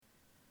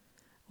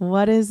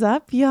What is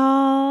up,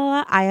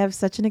 y'all? I have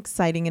such an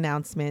exciting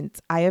announcement.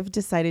 I have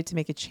decided to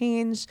make a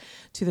change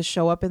to the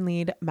Show Up and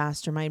Lead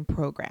Mastermind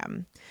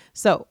program.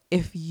 So,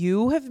 if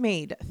you have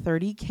made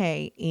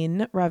 $30K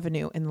in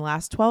revenue in the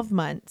last 12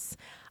 months,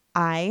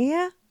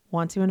 I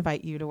want to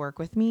invite you to work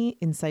with me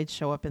inside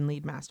Show Up and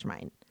Lead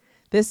Mastermind.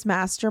 This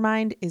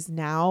mastermind is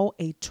now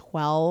a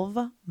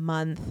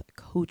 12-month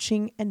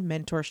coaching and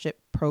mentorship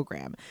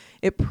program.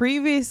 It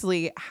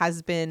previously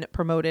has been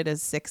promoted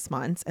as 6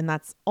 months, and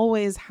that's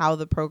always how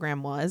the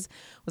program was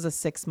a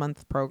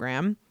 6-month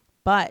program.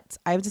 But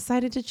I've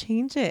decided to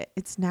change it.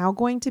 It's now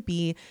going to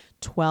be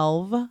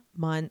 12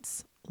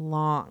 months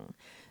long.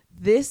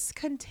 This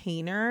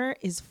container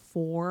is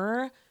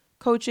for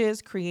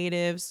coaches,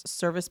 creatives,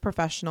 service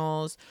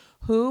professionals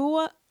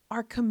who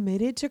are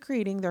committed to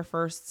creating their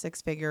first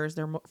six figures,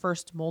 their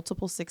first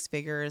multiple six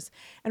figures,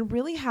 and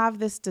really have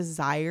this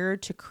desire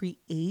to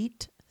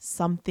create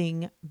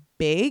something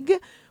big,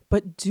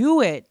 but do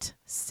it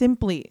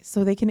simply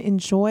so they can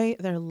enjoy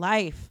their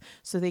life,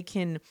 so they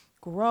can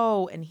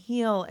grow and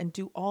heal and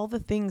do all the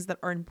things that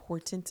are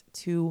important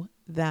to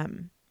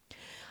them.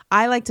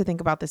 I like to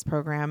think about this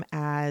program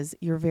as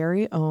your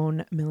very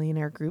own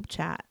millionaire group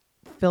chat,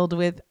 filled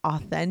with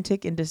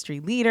authentic industry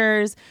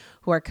leaders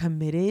who are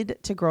committed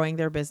to growing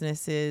their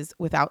businesses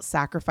without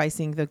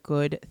sacrificing the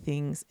good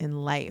things in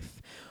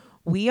life.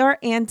 We are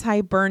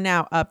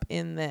anti-burnout up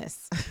in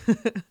this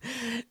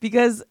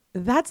because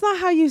that's not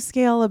how you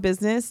scale a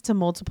business to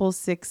multiple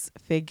six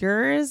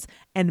figures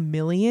and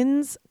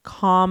millions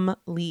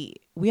calmly.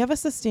 We have a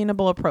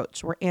sustainable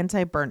approach. We're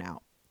anti-burnout.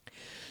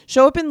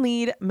 Show Up and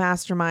Lead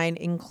Mastermind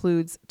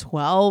includes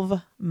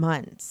 12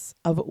 months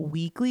of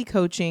weekly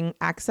coaching,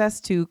 access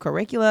to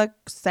curricula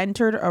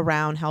centered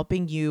around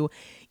helping you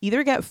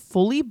either get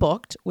fully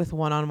booked with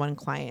one-on-one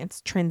clients,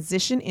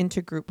 transition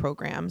into group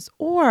programs,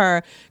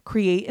 or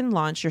create and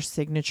launch your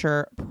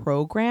signature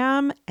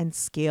program and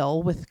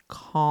scale with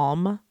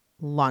calm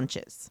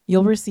launches.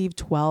 You'll receive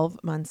 12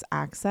 months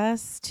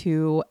access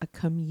to a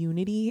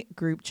community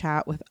group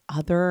chat with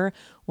other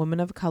women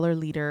of color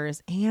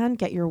leaders and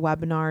get your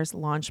webinars,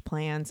 launch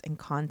plans, and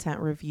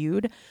content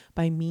reviewed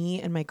by me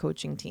and my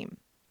coaching team.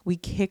 We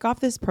kick off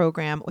this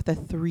program with a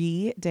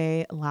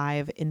 3-day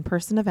live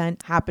in-person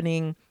event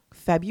happening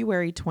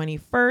February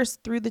 21st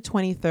through the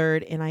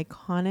 23rd in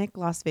iconic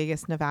Las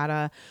Vegas,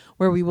 Nevada,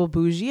 where we will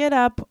bougie it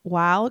up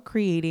while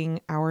creating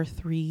our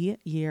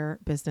 3-year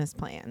business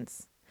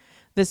plans.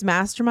 This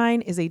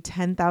mastermind is a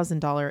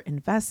 $10,000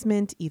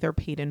 investment, either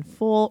paid in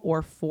full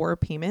or 4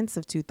 payments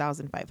of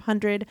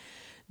 $2,500.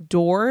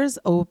 Doors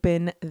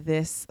open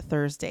this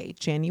Thursday,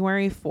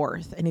 January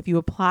 4th. And if you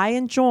apply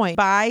and join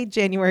by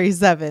January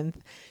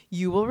 7th,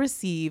 you will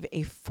receive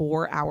a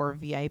 4-hour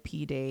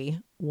VIP day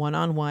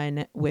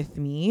one-on-one with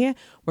me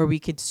where we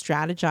could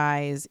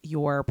strategize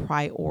your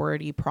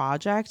priority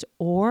project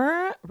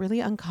or really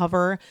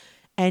uncover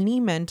any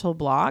mental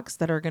blocks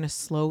that are going to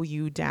slow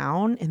you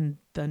down in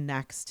the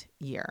next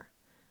year.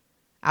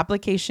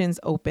 Applications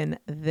open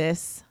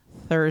this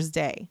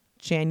Thursday,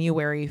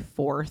 January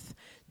 4th,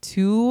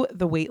 to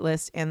the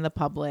waitlist and the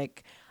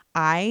public.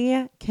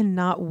 I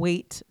cannot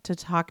wait to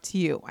talk to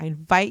you. I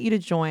invite you to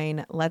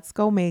join. Let's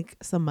go make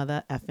some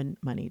mother effing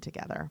money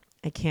together.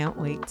 I can't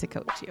wait to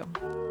coach you.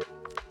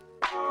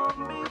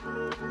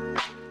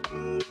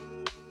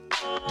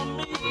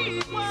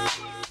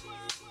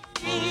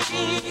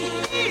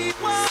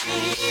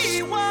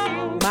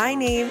 My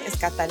name is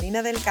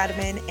Catalina del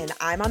Carmen, and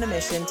I'm on a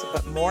mission to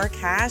put more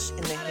cash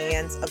in the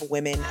hands of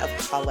women of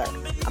color.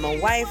 I'm a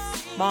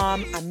wife,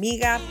 mom,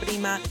 amiga,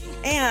 prima,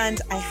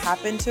 and I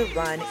happen to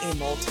run a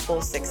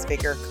multiple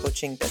six-figure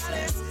coaching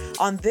business.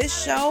 On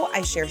this show,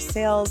 I share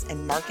sales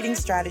and marketing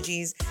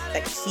strategies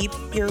that keep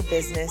your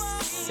business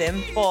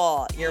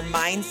simple, your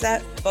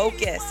mindset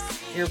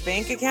focused, your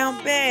bank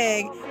account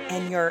big,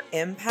 and your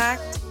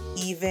impact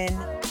even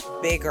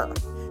bigger.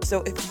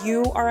 So if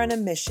you are on a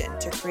mission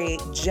to create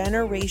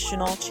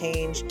generational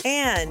change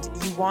and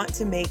you want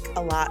to make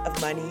a lot of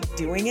money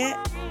doing it,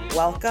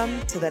 welcome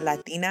to the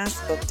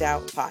Latinas Booked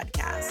Out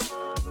podcast.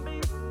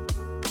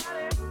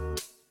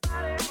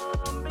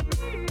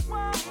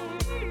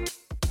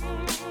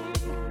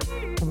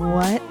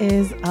 What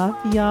is up,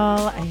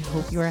 y'all? I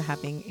hope you are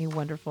having a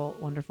wonderful,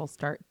 wonderful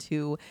start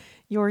to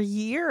your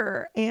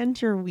year and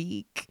your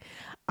week.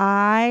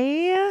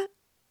 I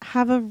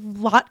have a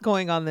lot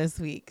going on this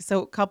week.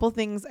 So a couple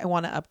things I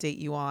want to update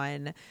you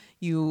on.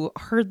 You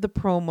heard the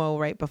promo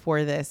right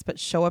before this, but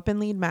Show Up and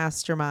Lead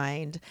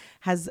Mastermind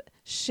has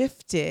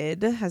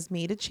shifted, has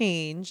made a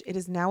change. It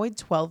is now a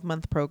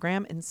 12-month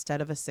program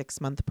instead of a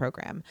 6-month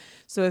program.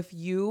 So if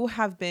you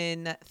have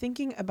been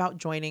thinking about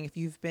joining, if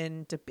you've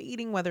been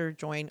debating whether to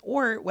join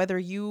or whether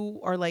you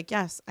are like,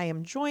 yes, I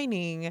am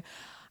joining,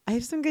 I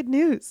have some good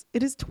news.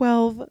 It is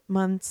 12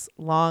 months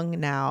long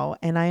now,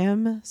 and I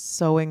am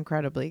so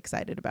incredibly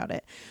excited about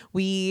it.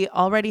 We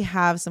already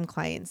have some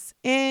clients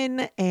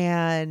in,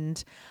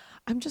 and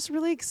I'm just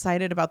really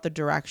excited about the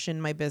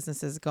direction my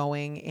business is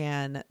going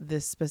and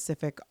this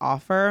specific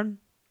offer.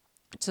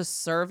 to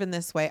serve in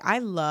this way. I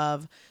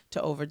love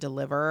to over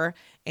deliver.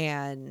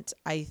 And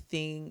I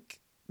think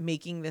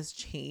making this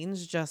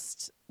change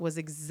just was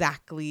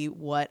exactly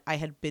what I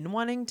had been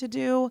wanting to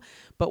do,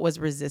 but was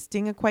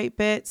resisting a quite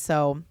bit.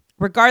 So,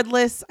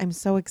 regardless, I'm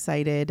so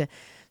excited.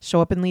 Show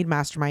Up and Lead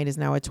Mastermind is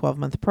now a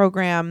 12-month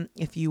program.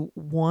 If you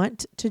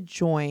want to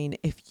join,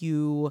 if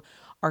you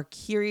are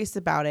curious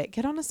about it,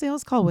 get on a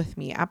sales call with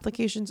me.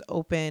 Applications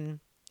open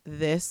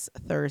this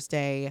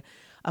Thursday.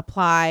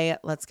 Apply.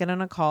 Let's get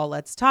on a call.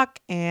 Let's talk.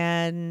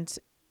 And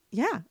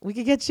yeah, we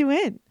could get you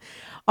in.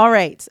 All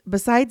right.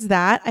 Besides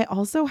that, I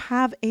also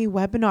have a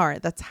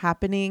webinar that's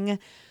happening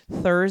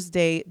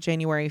Thursday,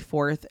 January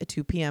 4th at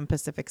 2 p.m.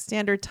 Pacific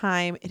Standard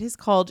Time. It is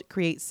called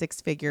Create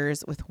Six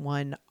Figures with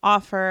One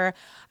Offer.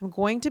 I'm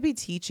going to be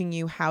teaching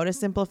you how to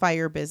simplify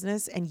your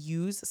business and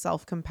use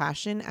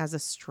self-compassion as a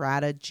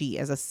strategy,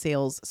 as a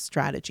sales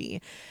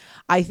strategy.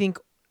 I think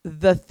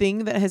the thing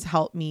that has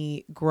helped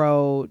me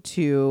grow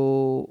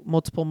to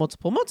multiple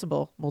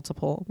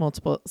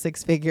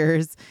six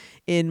figures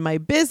in my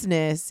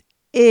business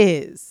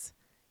is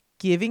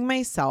giving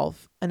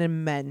myself an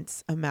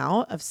immense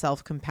amount of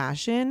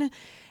self-compassion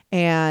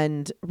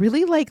and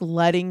really like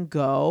letting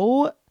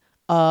go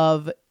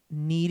of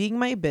needing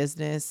my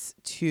business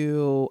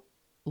to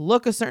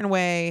look a certain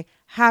way,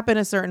 happen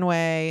a certain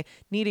way,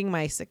 needing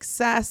my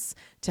success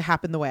to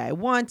happen the way I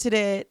wanted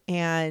it.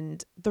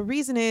 And the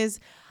reason is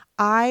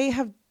I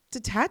have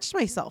detached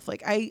myself.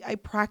 Like I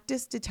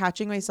practice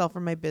detaching myself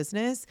from my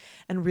business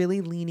and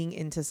really leaning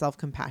into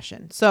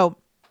self-compassion. So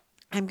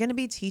I'm going to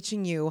be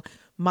teaching you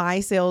my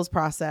sales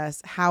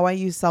process, how I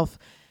use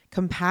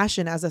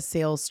self-compassion as a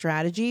sales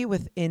strategy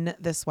within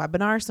this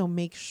webinar. So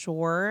make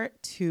sure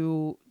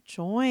to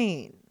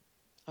join.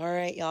 All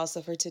right, y'all.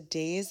 So for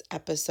today's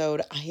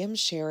episode, I am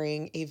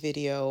sharing a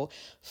video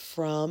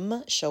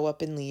from Show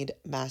Up and Lead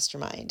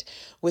Mastermind.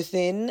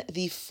 Within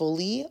the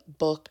fully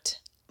booked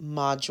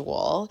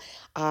module,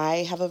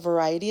 I have a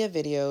variety of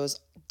videos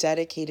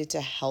dedicated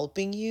to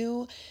helping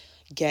you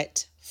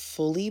get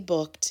fully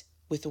booked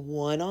with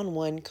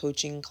one-on-one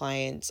coaching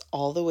clients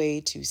all the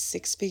way to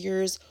six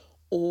figures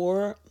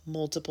or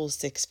multiple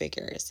six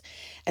figures.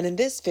 And in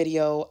this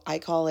video, I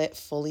call it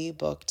Fully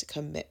Booked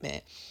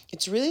Commitment.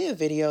 It's really a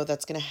video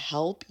that's going to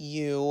help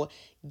you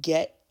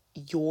get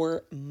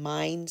your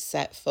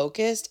mindset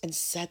focused and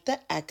set the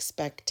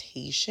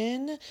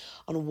expectation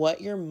on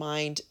what your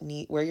mind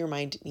where your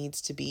mind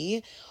needs to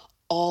be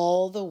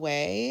all the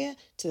way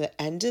to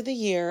the end of the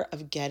year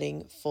of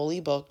getting fully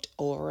booked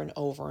over and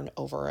over and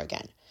over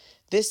again.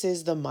 This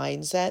is the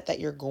mindset that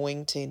you're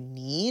going to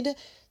need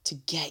to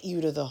get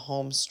you to the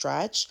home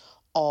stretch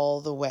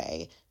all the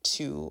way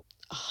to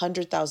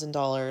 $100,000,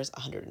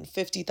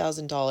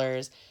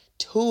 $150,000,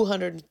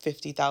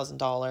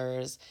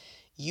 $250,000.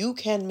 You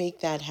can make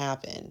that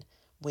happen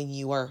when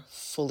you are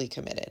fully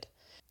committed.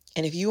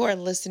 And if you are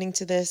listening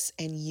to this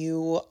and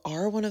you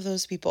are one of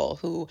those people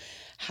who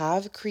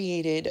have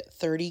created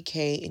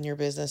 30K in your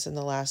business in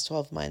the last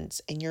 12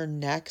 months, and your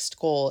next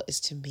goal is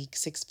to make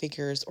six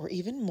figures or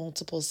even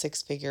multiple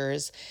six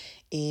figures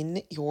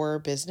in your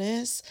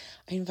business,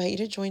 I invite you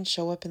to join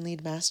Show Up and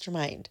Lead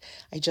Mastermind.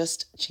 I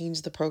just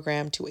changed the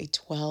program to a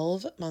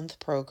 12-month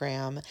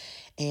program,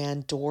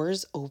 and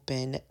doors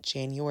open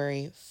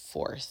January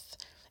 4th.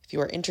 If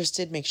you are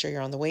interested, make sure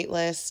you're on the wait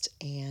list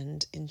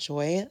and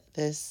enjoy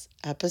this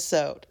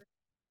episode.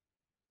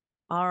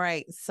 All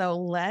right, so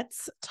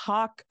let's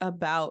talk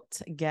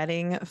about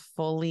getting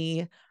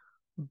fully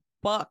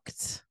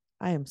booked.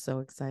 I am so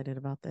excited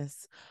about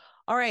this.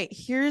 All right,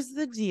 here's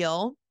the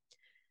deal.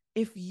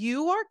 If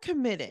you are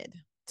committed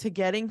to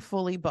getting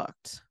fully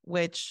booked,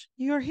 which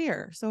you're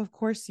here, so of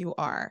course you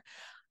are,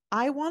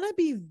 I want to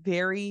be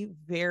very,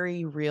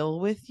 very real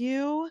with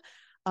you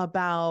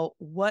about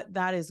what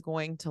that is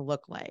going to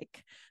look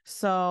like.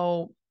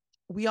 So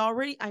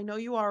I know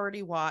you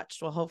already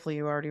watched, well, hopefully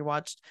you already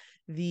watched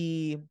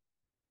the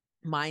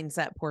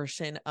mindset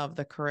portion of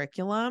the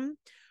curriculum.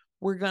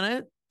 We're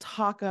going to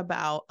talk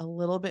about a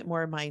little bit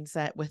more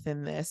mindset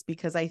within this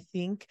because I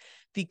think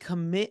the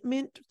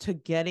commitment to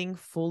getting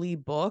fully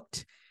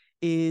booked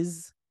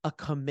is a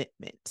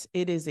commitment.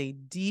 It is a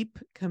deep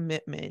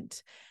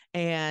commitment.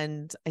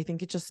 And I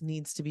think it just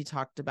needs to be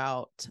talked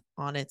about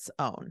on its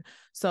own.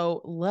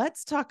 So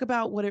let's talk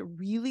about what it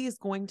really is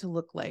going to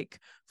look like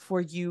for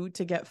you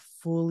to get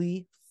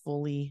fully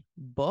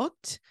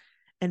booked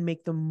and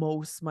make the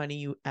most money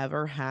you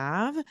ever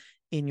have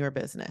in your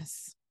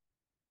business.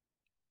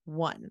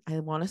 One, I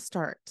want to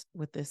start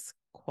with this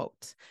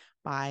quote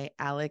by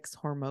Alex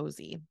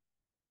Hormozi.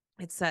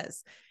 It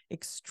says,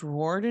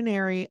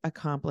 extraordinary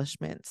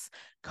accomplishments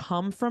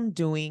come from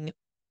doing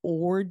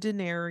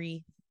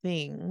ordinary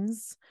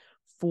things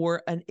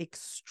for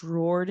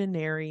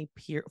extraordinary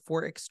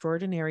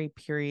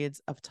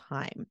periods of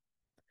time.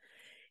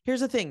 Here's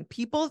the thing.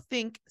 People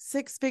think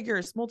six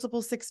figures,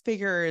 multiple six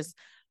figures,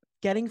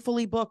 getting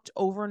fully booked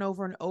over and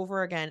over and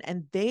over again.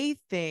 And they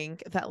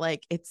think that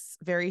like it's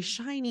very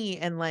shiny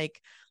and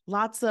like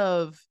lots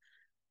of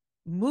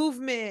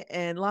movement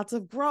and lots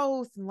of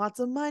growth and lots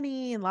of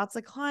money and lots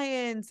of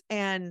clients.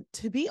 And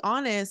to be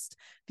honest,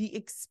 the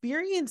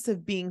experience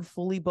of being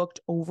fully booked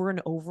over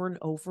and over and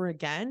over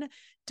again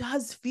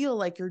does feel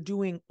like you're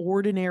doing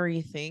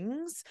ordinary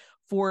things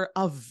for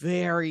a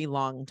very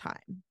long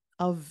time,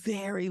 a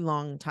very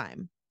long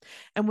time.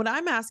 And what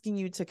I'm asking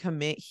you to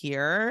commit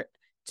here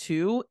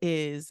to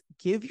is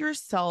give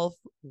yourself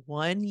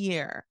 1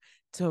 year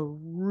to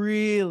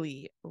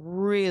really,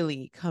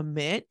 really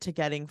commit to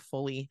getting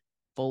fully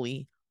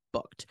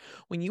booked.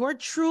 When you are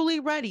truly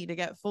ready to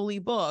get fully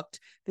booked,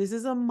 this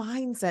is a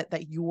mindset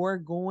that you're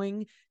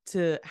going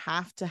to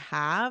have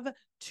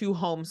to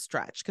home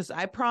stretch. Because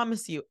I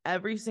promise you,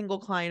 every single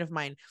client of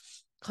mine,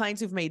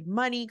 clients who've made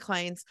money,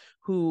 clients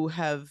who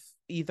have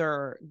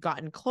either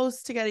gotten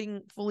close to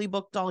getting fully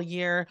booked all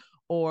year,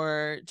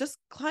 or just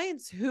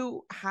clients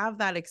who have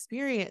that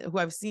experience, who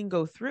I've seen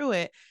go through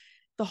it,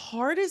 the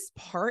hardest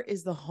part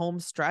is the home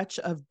stretch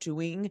of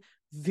doing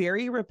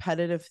very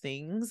repetitive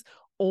things,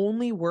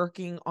 only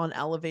working on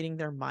elevating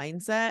their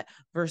mindset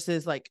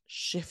versus like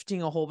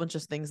shifting a whole bunch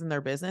of things in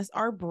their business.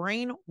 Our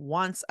brain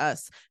wants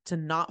us to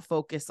not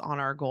focus on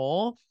our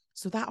goal.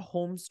 So that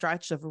home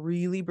stretch of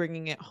really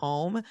bringing it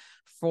home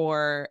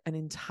for an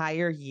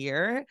entire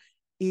year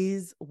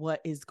is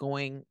what is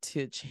going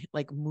to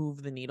like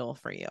move the needle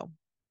for you.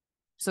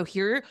 So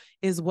here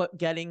is what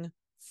getting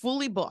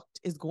fully booked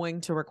is going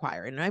to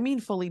require. And I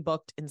mean fully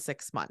booked in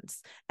 6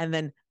 months and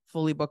then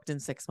fully booked in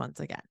 6 months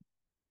again.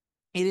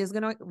 It is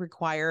going to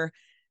require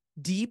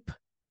deep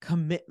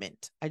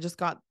commitment. I just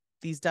got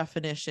these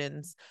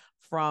definitions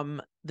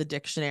from the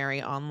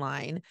dictionary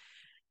online.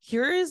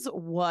 Here is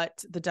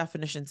what the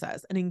definition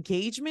says: an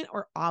engagement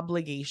or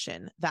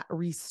obligation that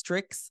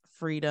restricts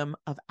freedom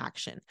of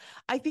action.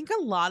 I think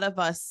a lot of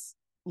us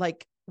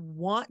like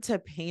want to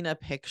paint a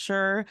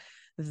picture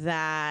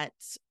that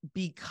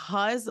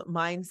because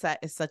mindset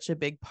is such a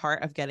big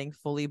part of getting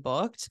fully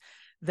booked,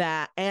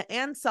 that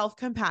and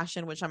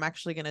self-compassion, which I'm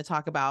actually going to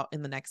talk about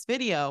in the next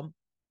video,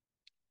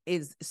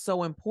 is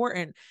so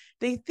important.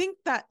 They think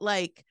that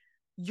like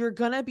you're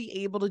going to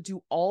be able to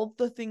do all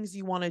the things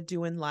you want to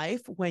do in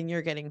life when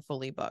you're getting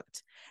fully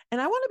booked. And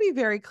I want to be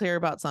very clear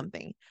about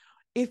something.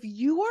 If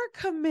you are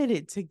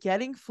committed to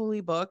getting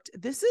fully booked,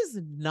 this is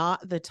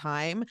not the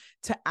time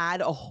to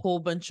add a whole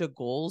bunch of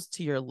goals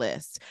to your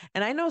list.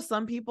 And I know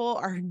some people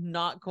are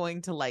not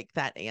going to like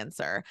that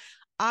answer.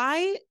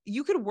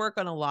 You could work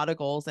on a lot of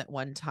goals at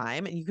one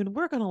time, and you can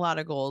work on a lot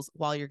of goals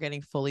while you're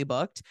getting fully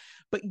booked,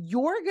 but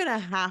you're going to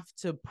have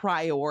to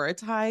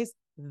prioritize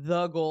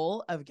the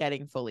goal of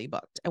getting fully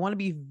booked. I want to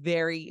be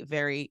very,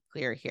 very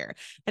clear here.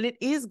 And it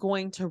is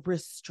going to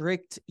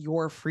restrict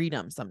your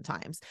freedom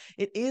sometimes.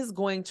 It is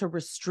going to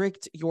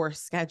restrict your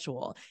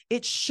schedule.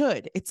 It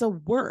should. It's a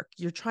work.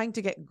 You're trying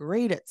to get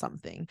great at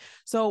something.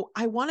 So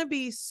I want to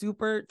be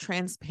super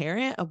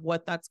transparent of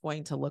what that's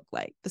going to look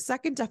like. The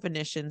second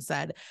definition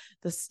said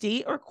the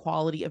state or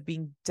quality of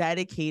being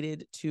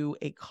dedicated to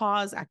a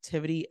cause,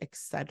 activity,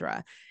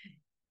 etc.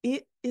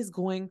 It is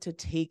going to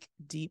take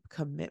deep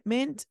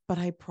commitment, but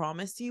I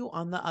promise you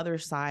on the other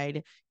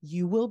side,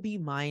 you will be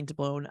mind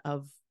blown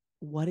of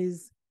what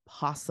is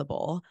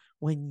possible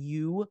when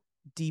you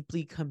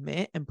deeply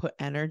commit and put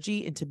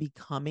energy into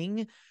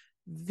becoming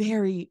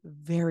very,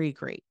 very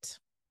great.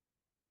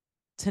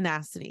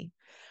 Tenacity.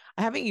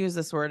 I haven't used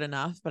this word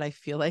enough, but I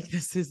feel like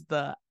this is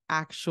the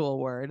actual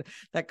word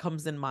that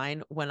comes in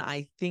mind when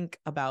I think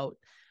about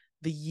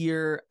the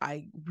year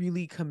I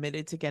really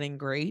committed to getting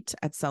great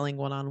at selling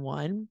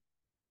one-on-one.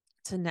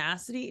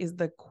 Tenacity is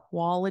the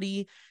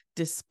quality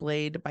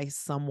displayed by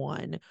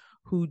someone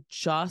who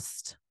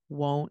just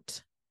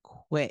won't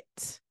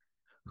quit,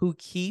 who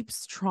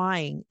keeps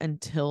trying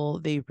until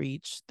they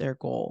reach their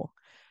goal.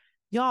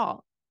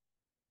 Y'all,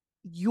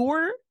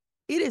 it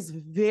is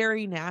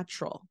very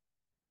natural.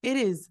 It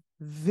is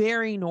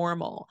very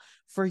normal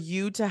for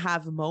you to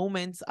have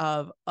moments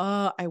of,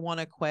 I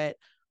want to quit.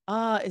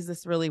 Is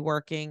this really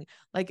working?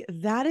 Like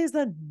that is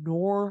a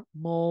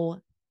normal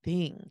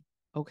thing.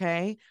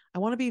 Okay. I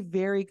want to be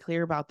very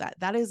clear about that.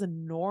 That is a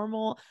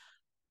normal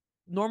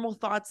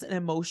thoughts and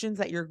emotions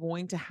that you're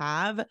going to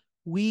have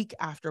week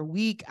after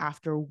week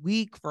after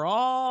week for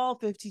all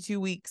 52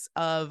 weeks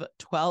of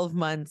 12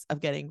 months of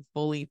getting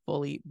fully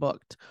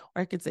booked.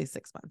 Or I could say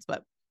 6 months,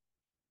 but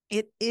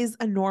it is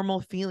a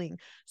normal feeling.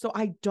 So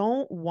I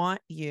don't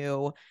want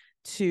you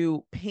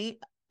to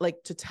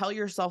to tell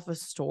yourself a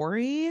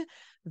story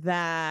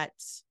that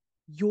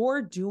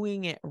you're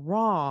doing it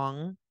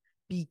wrong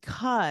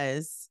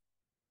because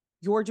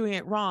you're doing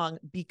it wrong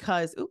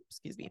because, oops,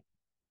 excuse me.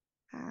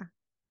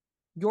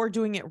 You're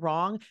doing it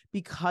wrong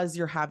because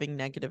you're having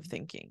negative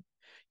thinking.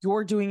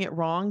 You're doing it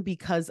wrong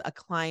because a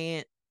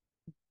client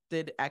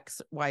did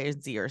X, Y,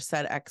 and Z or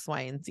said X,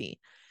 Y, and Z.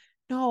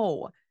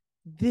 No,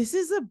 this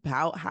is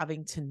about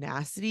having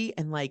tenacity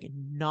and like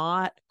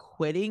not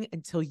quitting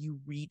until you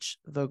reach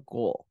the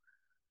goal,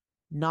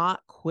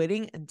 not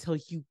quitting until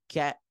you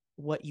get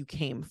what you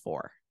came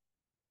for.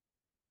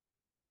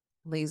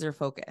 Laser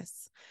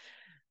focus.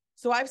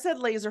 So I've said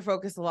laser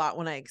focus a lot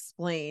when I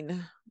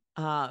explain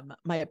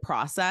my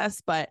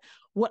process. But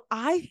what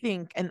I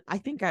think, and I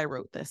think I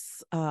wrote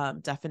this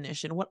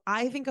definition, what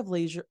I think of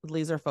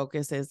laser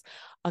focus is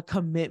a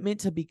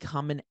commitment to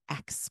become an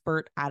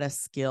expert at a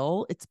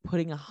skill. It's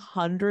putting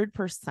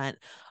 100%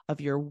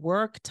 of your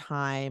work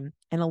time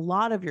and a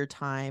lot of your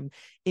time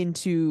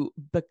into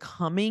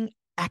becoming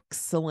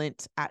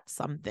excellent at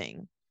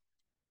something.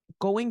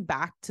 Going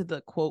back to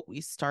the quote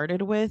we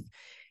started with,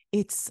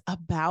 it's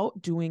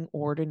about doing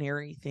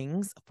ordinary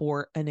things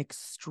for an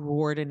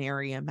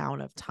extraordinary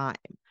amount of time.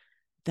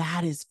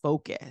 That is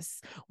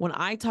focus. When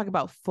I talk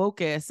about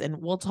focus,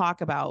 and we'll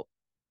talk about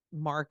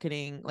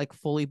marketing, like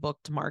fully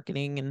booked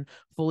marketing and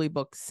fully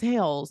booked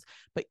sales,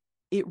 but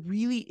it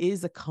really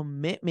is a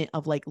commitment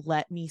of like,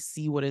 let me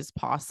see what is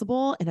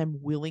possible. And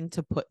I'm willing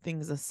to put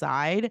things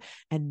aside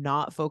and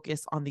not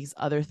focus on these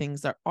other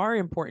things that are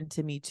important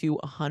to me to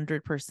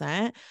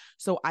 100%.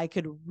 So I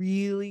could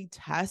really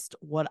test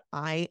what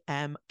I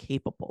am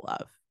capable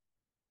of.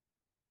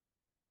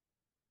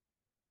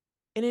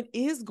 And it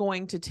is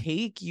going to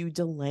take you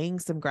delaying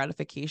some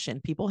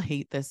gratification. People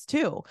hate this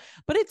too,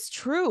 but it's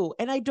true.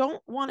 And I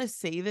don't want to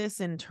say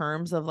this in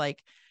terms of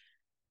like,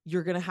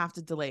 you're going to have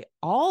to delay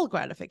all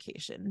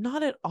gratification.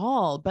 Not at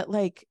all. But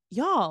like,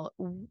 y'all,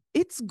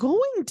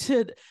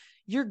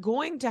 you're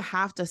going to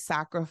have to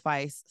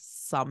sacrifice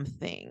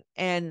something.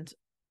 And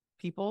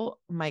people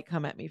might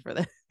come at me for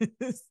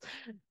this,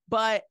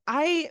 but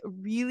I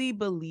really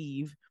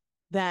believe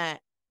that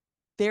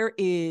there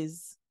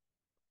is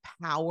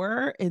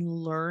power in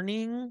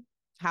learning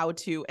how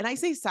to, and I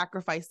say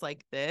sacrifice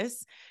like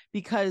this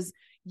because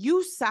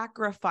you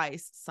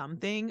sacrifice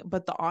something,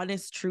 but the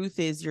honest truth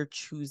is you're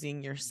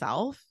choosing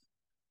yourself.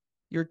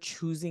 You're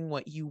choosing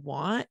what you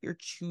want. You're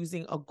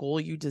choosing a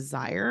goal you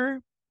desire.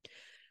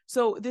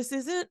 So this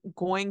isn't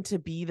going to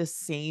be the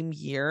same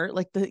year.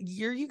 Like the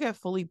year you get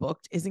fully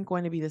booked isn't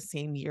going to be the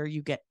same year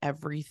you get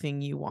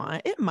everything you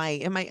want. It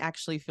might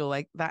actually feel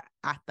like that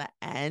at the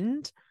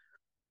end.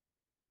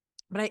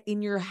 But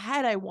in your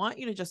head, I want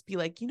you to just be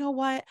like, you know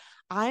what?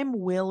 I'm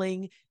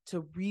willing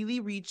to really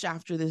reach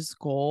after this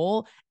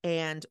goal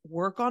and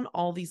work on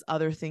all these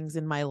other things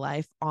in my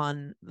life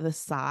on the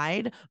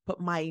side. But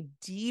my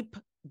deep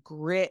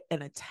grit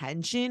and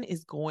attention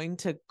is going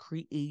to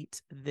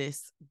create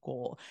this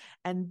goal.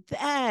 And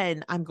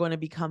then I'm going to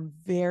become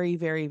very,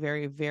 very,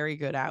 very, very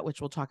good at,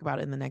 which we'll talk about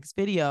in the next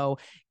video,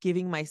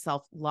 giving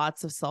myself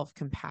lots of self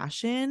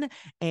compassion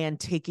and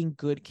taking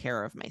good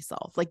care of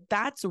myself. Like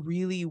that's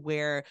really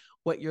where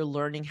what you're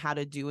learning how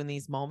to do in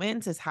these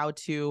moments is how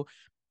to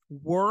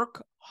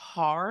work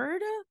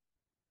hard,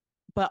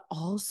 but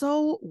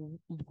also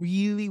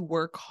really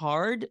work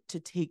hard to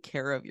take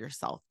care of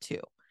yourself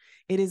too.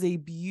 It is a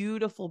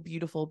beautiful,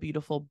 beautiful,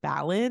 beautiful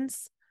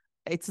balance.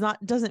 It's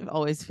not, doesn't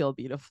always feel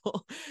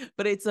beautiful,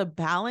 but it's a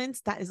balance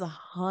that is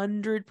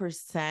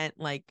 100%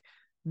 like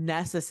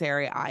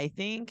necessary, I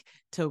think,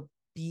 to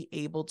be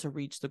able to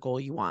reach the goal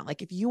you want.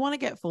 Like if you want to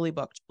get fully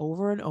booked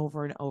over and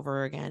over and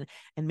over again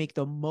and make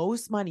the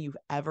most money you've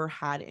ever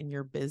had in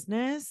your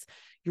business,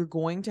 you're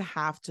going to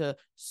have to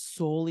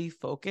solely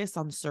focus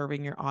on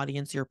serving your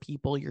audience, your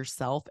people,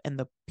 yourself, and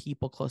the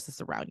people closest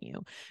around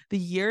you. The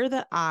year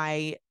that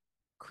I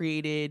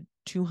created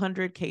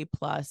 200K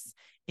plus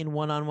in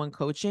one-on-one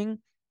coaching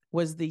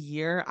was the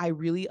year I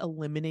really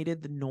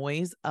eliminated the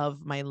noise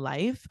of my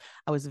life.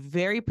 I was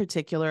very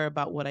particular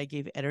about what I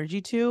gave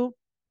energy to.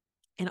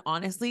 And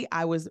honestly,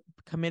 I was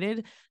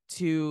committed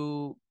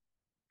to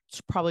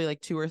probably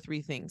like two or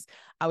three things.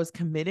 I was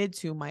committed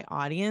to my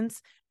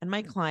audience and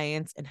my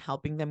clients and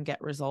helping them get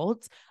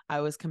results.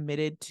 I was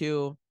committed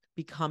to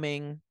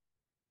becoming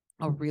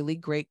a really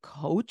great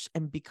coach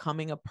and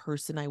becoming a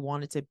person I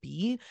wanted to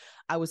be.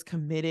 I was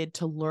committed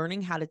to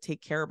learning how to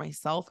take care of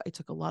myself. I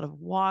took a lot of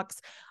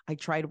walks. I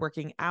tried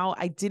working out.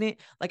 I didn't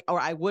like, or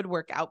I would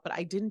work out, but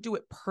I didn't do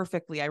it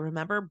perfectly. I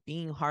remember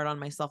being hard on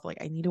myself. Like,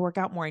 I need to work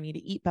out more. I need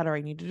to eat better.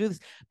 I need to do this.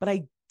 But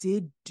I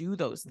did do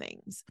those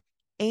things.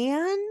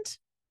 And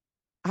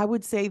I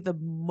would say the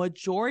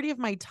majority of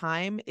my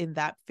time in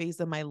that phase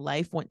of my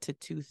life went to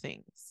two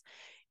things.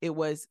 It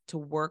was to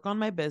work on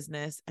my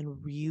business and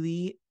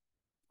really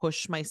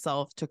push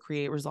myself to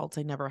create results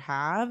I never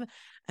have.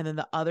 And then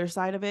the other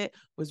side of it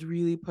was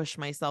really push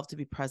myself to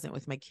be present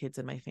with my kids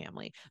and my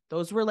family.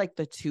 Those were like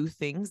the two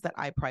things that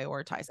I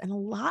prioritized. And a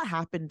lot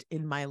happened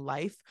in my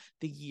life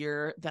the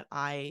year that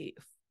I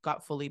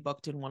got fully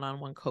booked in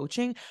one-on-one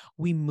coaching.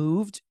 We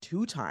moved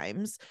 2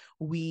 times.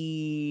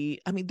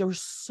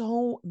 There's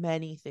so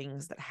many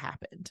things that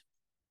happened.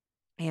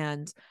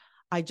 And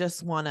I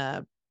just want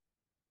to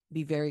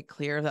be very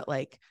clear that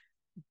like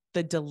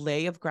the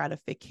delay of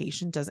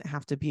gratification doesn't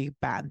have to be a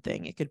bad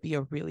thing. It could be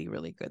a really,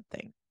 really good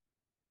thing.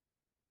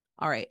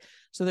 All right.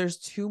 So there's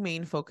two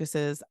main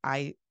focuses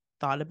I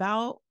thought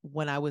about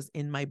when I was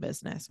in my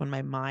business, when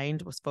my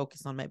mind was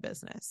focused on my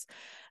business.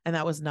 And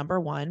that was number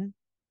one,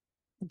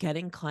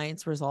 getting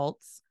client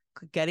results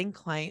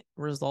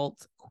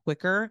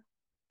quicker,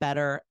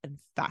 better, and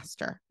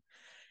faster,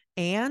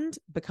 and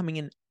becoming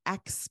an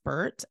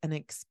expert, an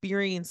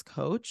experienced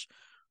coach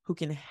who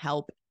can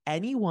help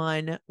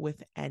anyone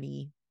with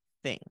anything.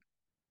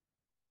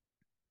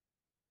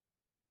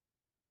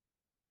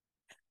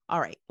 All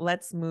right,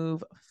 let's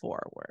move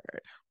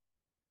forward.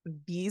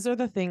 These are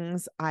the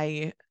things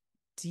I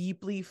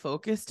deeply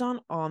focused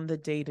on the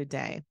day to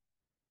day.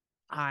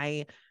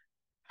 I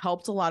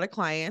helped a lot of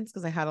clients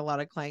because I had a lot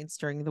of clients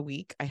during the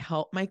week. I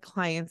helped my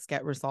clients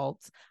get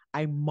results.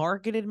 I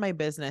marketed my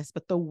business,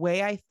 but the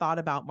way I thought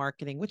about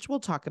marketing, which we'll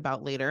talk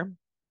about later,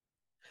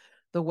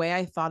 the way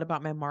I thought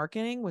about my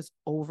marketing was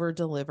over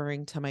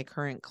delivering to my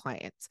current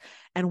clients.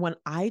 And when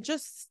I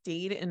just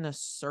stayed in a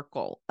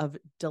circle of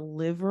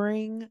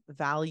delivering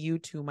value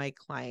to my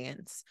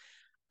clients,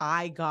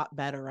 I got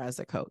better as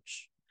a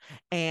coach.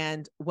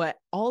 And what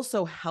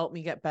also helped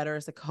me get better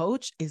as a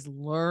coach is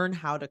learn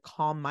how to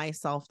calm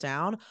myself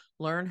down,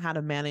 learn how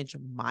to manage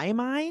my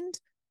mind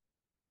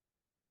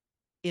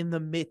in the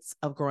midst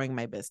of growing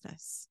my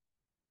business.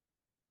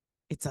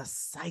 It's a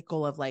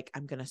cycle of like,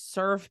 I'm going to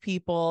serve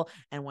people.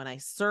 And when I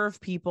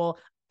serve people,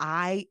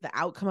 the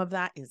outcome of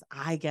that is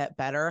I get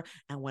better.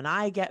 And when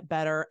I get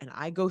better and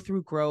I go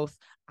through growth,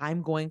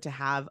 I'm going to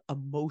have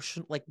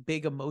like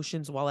big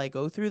emotions while I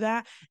go through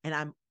that.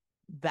 And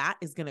that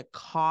is going to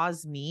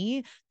cause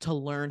me to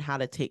learn how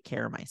to take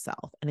care of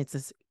myself. And it's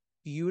this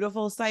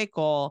beautiful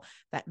cycle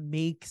that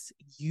makes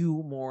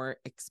you more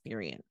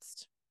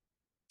experienced.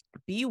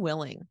 Be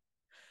willing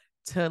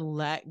to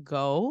let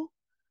go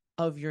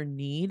of your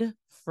need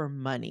for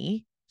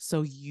money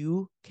so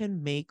you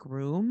can make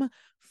room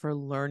for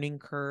learning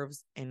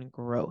curves and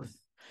growth.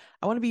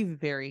 I want to be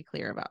very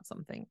clear about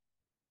something.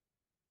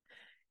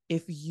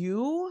 If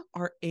you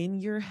are in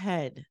your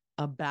head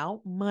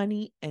about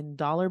money and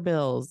dollar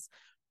bills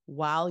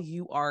while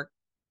you are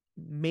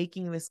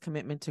making this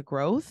commitment to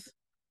growth,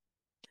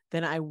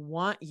 then I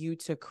want you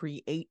to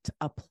create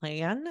a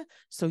plan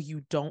so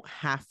you don't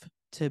have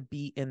to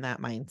be in that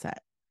mindset.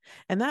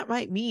 And that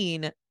might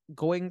mean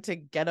going to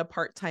get a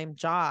part-time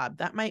job.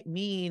 That might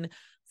mean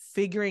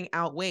figuring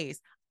out ways.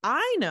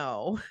 I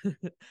know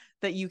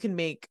that you can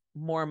make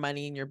more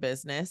money in your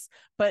business,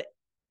 but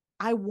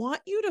I want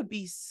you to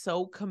be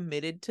so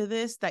committed to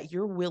this that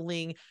you're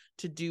willing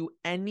to do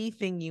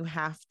anything you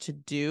have to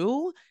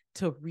do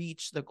to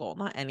reach the goal.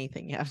 Not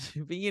anything you have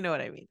to, but you know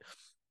what I mean.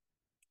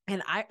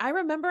 And I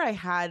remember I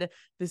had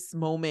this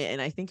moment,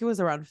 and I think it was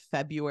around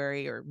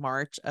February or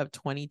March of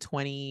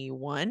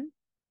 2021.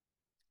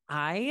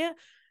 I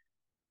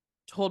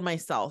told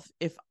myself,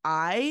 if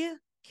I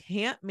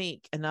can't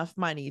make enough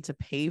money to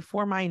pay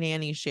for my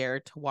nanny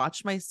share to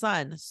watch my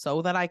son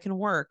so that I can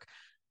work,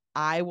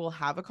 I will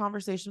have a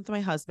conversation with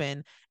my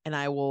husband and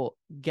I will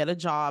get a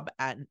job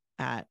at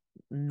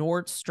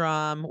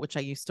Nordstrom, which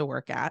I used to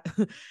work at,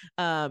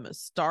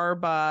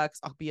 Starbucks.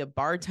 I'll be a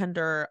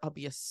bartender. I'll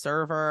be a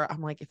server.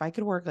 I'm like, if I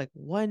could work like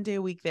one day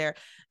a week there.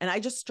 And I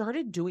just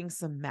started doing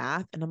some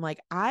math and I'm like,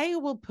 I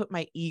will put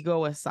my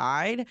ego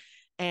aside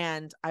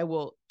and I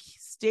will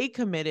stay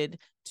committed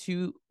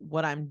to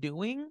what I'm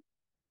doing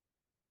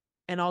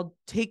and I'll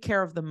take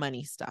care of the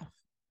money stuff.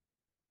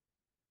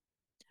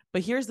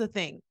 But here's the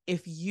thing.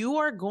 If you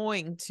are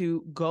going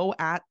to go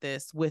at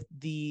this with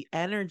the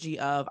energy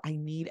of, I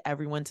need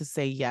everyone to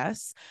say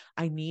yes,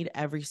 I need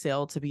every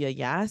sale to be a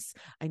yes,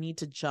 I need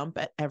to jump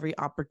at every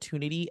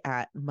opportunity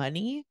at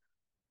money,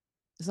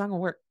 it's not going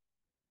to work.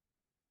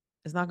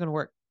 It's not going to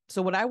work.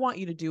 So what I want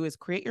you to do is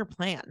create your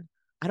plan.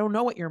 I don't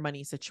know what your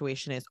money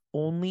situation is.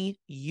 Only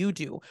you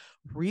do.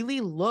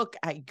 Really look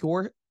at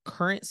your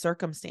current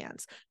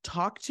circumstance.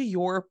 Talk to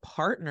your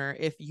partner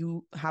if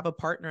you have a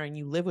partner and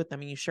you live with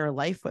them and you share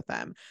life with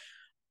them.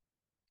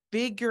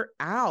 Figure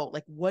out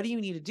like, what do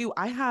you need to do?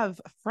 I have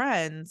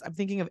friends. I'm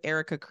thinking of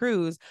Erica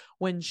Cruz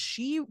when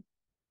she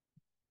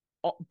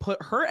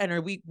put her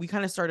energy, we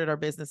kind of started our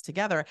business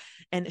together,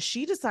 and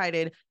she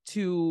decided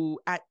to,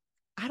 at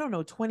I don't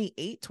know,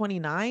 28,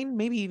 29,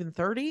 maybe even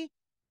 30,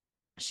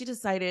 she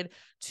decided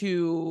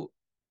to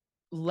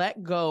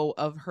let go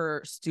of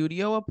her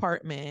studio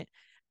apartment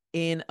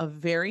in a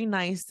very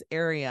nice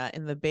area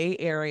in the Bay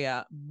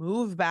Area,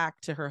 move back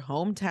to her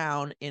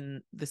hometown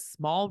in the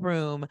small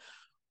room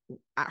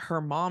at her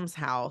mom's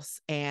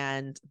house.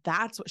 And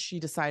that's what she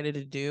decided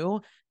to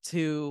do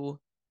to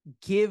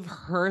give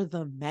her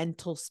the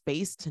mental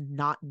space to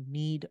not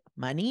need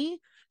money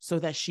so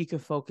that she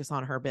could focus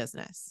on her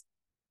business.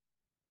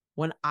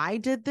 When I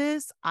did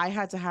this, I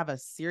had to have a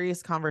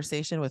serious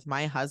conversation with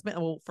my husband.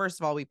 Well, first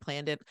of all, we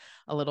planned it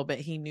a little bit.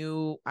 He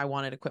knew I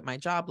wanted to quit my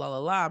job, blah,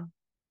 blah, blah.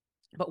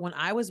 But when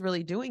I was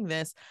really doing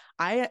this,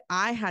 I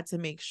had to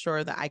make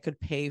sure that I could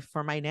pay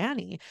for my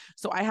nanny.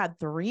 So I had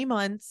 3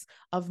 months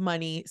of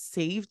money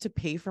saved to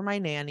pay for my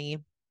nanny.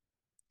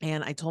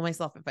 And I told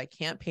myself, if I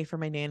can't pay for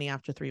my nanny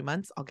after 3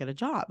 months, I'll get a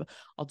job.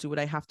 I'll do what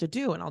I have to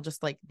do. And I'll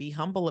just like be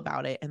humble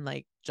about it and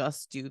like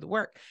just do the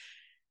work.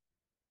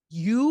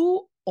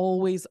 You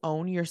always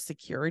own your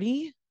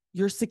security.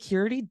 Your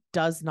security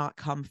does not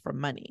come from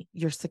money.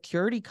 Your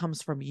security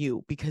comes from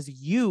you because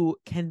you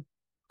can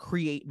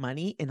create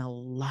money in a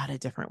lot of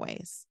different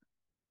ways.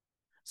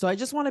 So I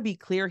just want to be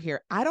clear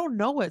here. I don't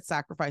know what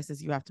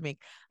sacrifices you have to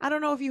make. I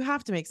don't know if you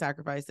have to make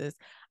sacrifices.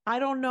 I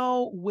don't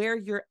know where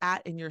you're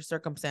at in your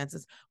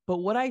circumstances, but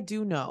what I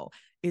do know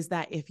is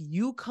that if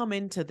you come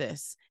into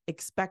this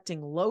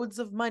expecting loads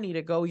of money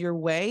to go your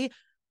way,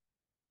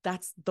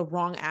 that's the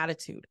wrong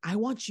attitude. I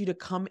want you to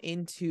come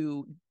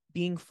into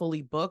being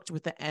fully booked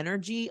with the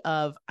energy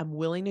of, I'm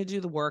willing to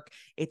do the work.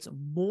 It's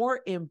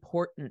more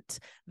important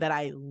that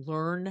I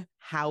learn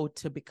how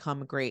to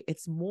become great.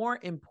 It's more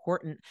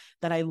important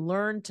that I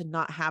learn to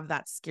not have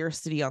that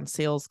scarcity on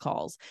sales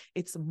calls.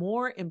 It's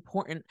more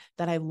important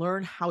that I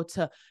learn how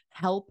to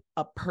help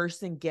a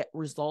person get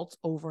results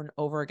over and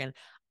over again.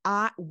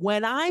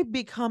 When I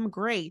become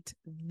great,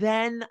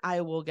 then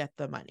I will get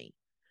the money.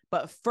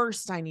 But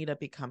first, I need to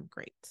become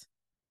great.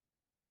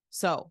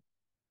 So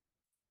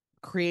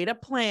create a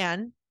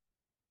plan,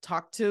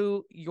 talk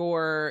to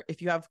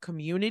if you have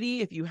community,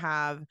 if you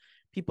have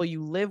people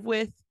you live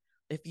with,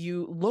 if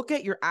you look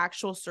at your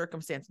actual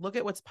circumstance, look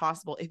at what's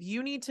possible. If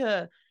you need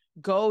to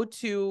go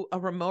to a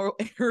remote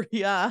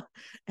area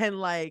and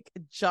like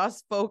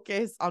just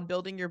focus on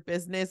building your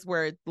business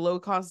where it's low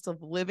cost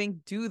of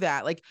living, do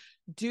that. Like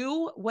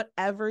do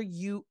whatever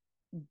you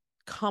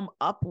come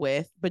up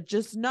with, but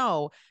just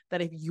know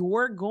that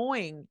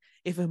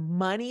if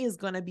money is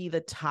going to be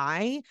the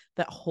tie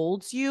that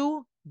holds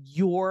you,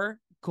 you're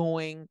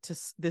going to,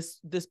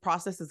 this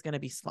process is going to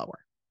be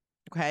slower.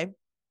 Okay.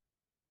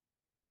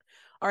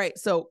 All right.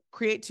 So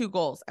create 2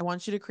 goals. I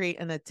want you to create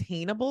an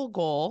attainable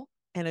goal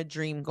and a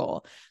dream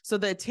goal. So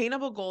the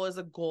attainable goal is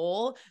a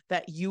goal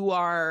that you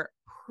are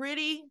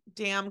pretty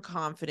damn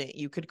confident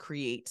you could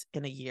create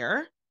in a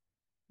year,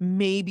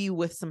 maybe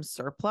with some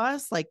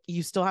surplus. Like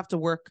you still have to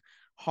work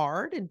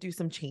hard and do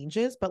some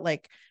changes, but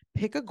like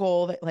pick a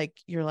goal that like,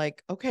 you're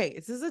like, okay,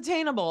 this is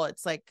attainable.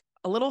 It's like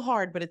a little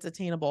hard, but it's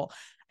attainable.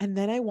 And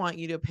then I want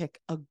you to pick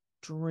a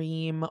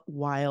dream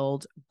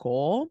wild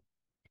goal.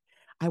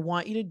 I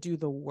want you to do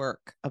the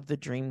work of the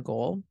dream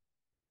goal,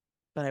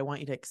 but I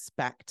want you to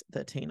expect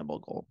the attainable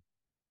goal.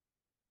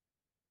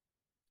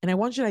 And I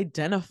want you to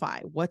identify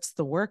what's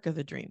the work of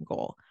the dream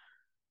goal.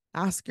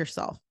 Ask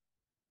yourself,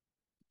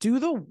 do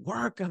the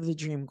work of the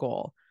dream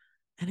goal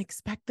and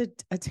expect the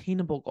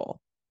attainable goal.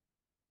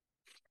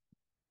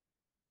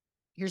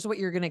 Here's what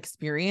you're going to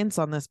experience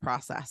on this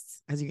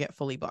process as you get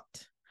fully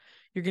booked.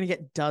 You're going to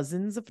get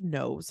dozens of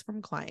no's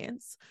from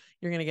clients.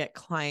 You're going to get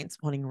clients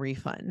wanting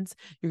refunds.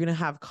 You're going to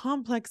have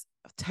complex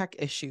tech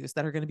issues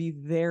that are going to be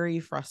very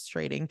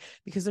frustrating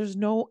because there's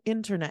no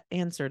internet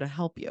answer to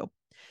help you.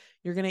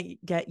 You're going to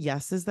get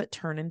yeses that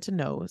turn into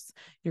no's.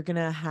 You're going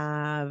to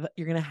have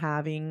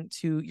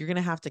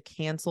to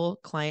cancel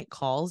client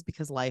calls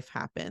because life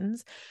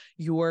happens.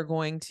 You're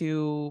going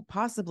to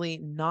possibly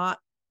not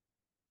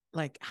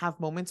like have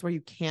moments where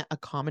you can't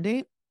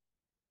accommodate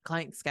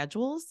client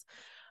schedules.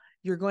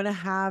 You're going to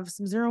have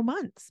some 0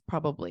 months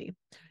probably.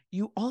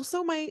 You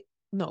also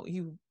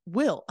you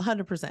will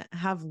 100%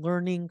 have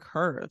learning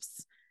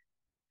curves.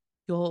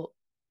 You'll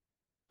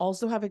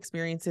also have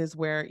experiences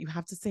where you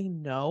have to say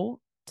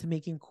no to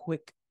making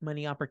quick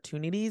money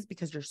opportunities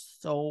because you're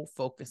so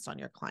focused on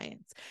your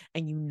clients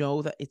and you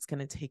know that it's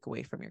going to take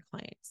away from your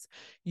clients.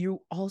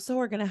 You also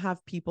are going to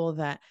have people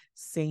that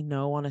say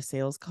no on a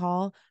sales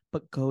call,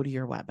 but go to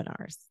your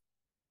webinars.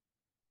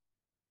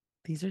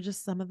 These are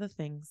just some of the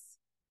things.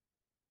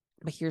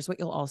 But here's what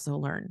you'll also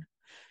learn.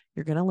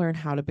 You're going to learn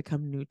how to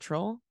become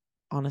neutral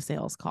on a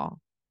sales call.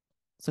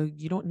 So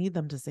you don't need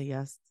them to say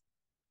yes.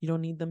 You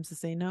don't need them to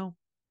say no.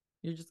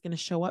 You're just going to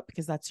show up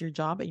because that's your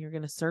job and you're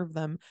going to serve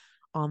them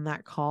on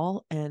that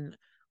call, and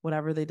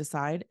whatever they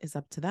decide is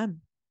up to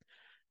them.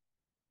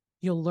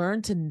 You'll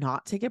learn to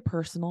not take it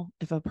personal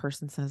if a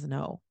person says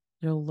no.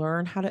 You'll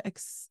learn how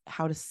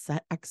to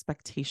set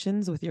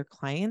expectations with your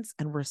clients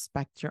and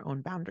respect your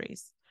own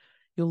boundaries.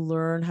 You'll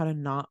learn how to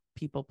not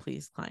people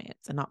please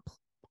clients and not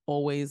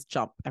always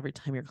jump every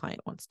time your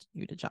client wants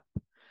you to jump.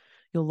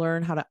 You'll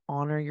learn how to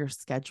honor your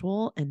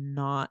schedule and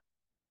not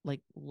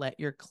like let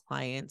your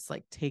clients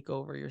like take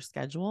over your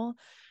schedule.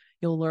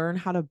 You'll learn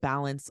how to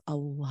balance a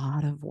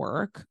lot of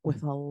work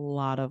with a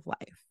lot of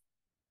life.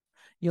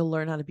 You'll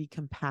learn how to be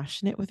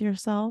compassionate with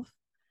yourself,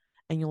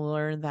 and you'll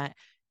learn that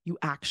you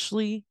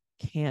actually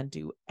can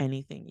do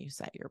anything you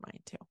set your mind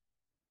to.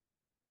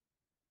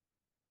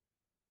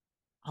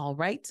 All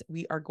right,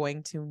 we are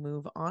going to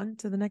move on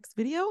to the next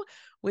video,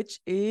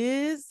 which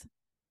is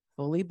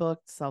fully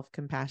booked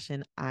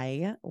self-compassion.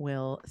 I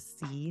will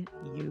see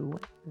you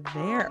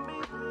there.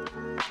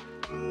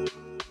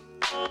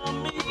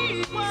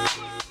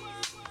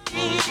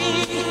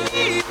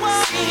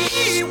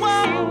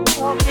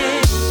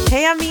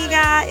 Hey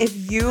amiga,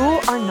 if you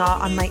are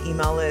not on my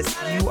email list,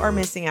 you are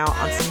missing out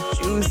on some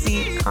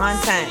juicy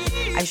content.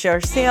 I share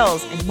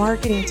sales and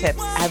marketing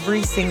tips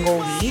every single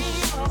week.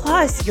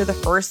 Plus, you're the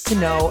first to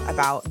know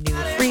about new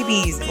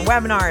freebies and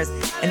webinars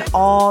and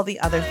all the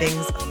other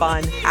things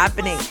fun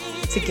happening.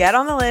 To get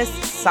on the list,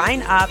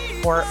 sign up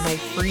for my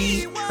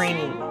free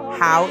training,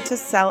 How to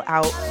Sell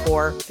Out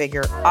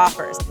 4-Figure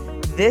Offers.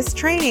 this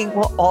training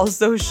will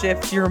also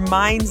shift your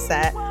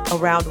mindset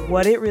around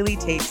what it really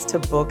takes to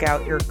book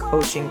out your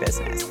coaching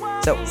business.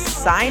 So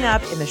sign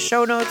up in the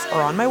show notes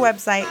or on my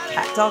website,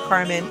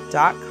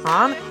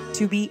 katdelcarmen.com,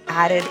 to be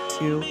added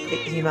to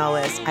the email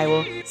list. I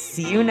will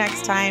see you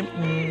next time.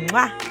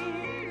 Mwah!